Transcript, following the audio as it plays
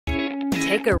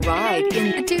Take a ride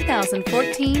in the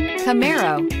 2014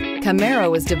 Camaro.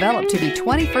 Camaro was developed to be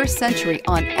 21st century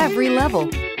on every level,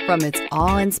 from its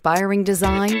awe-inspiring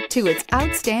design to its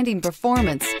outstanding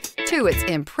performance to its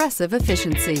impressive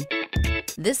efficiency.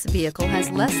 This vehicle has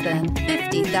less than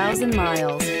 50,000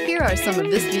 miles. Here are some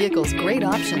of this vehicle's great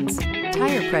options: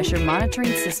 tire pressure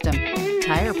monitoring system,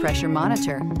 tire pressure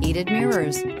monitor, heated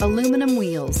mirrors, aluminum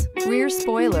wheels, rear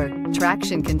spoiler,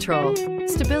 traction control,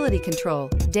 stability control,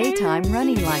 daytime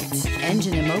running lights,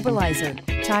 engine immobilizer,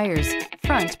 tires,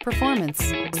 front performance.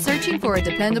 Searching for a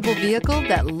dependable vehicle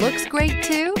that looks great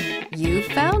too? You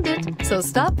found it, so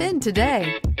stop in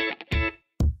today.